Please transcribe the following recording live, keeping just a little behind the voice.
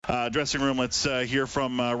dressing room. Let's hear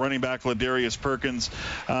from running back Ladarius Perkins.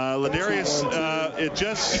 Ladarius, it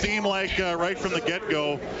just seemed like right from the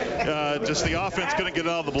get-go, just the offense couldn't get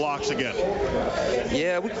out of the blocks again.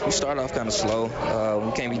 Yeah, we started off kind of slow.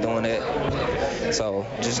 We can't be doing that. So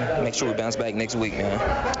just make sure we bounce back next week, man.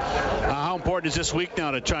 How important is this week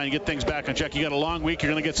now to try and get things back on track? You got a long week.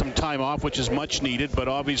 You're going to get some time off, which is much needed, but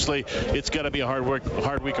obviously it's got to be a hard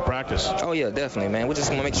week of practice. Oh, yeah, definitely, man. We just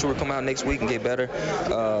want to make sure we come out next week and get better.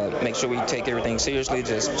 Make sure we take everything seriously.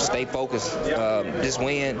 Just stay focused.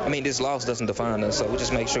 This loss doesn't define us, so we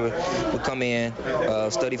just make sure we come in,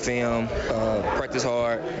 study film, practice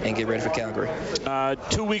hard, and get ready for Calgary.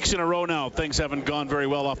 2 weeks in a row now, things haven't gone very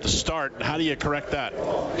well off the start. How do you correct that?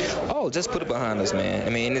 Oh, just put it behind us,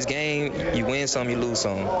 man. In this game, you win some, you lose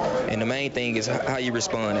some. And the main thing is how you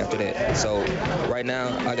respond after that. So right now,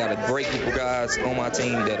 I got a great group of guys on my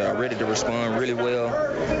team that are ready to respond really well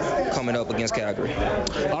coming up against Calgary.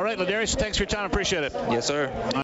 All right, Ladarius, thanks for your time. Appreciate it. Yes, sir.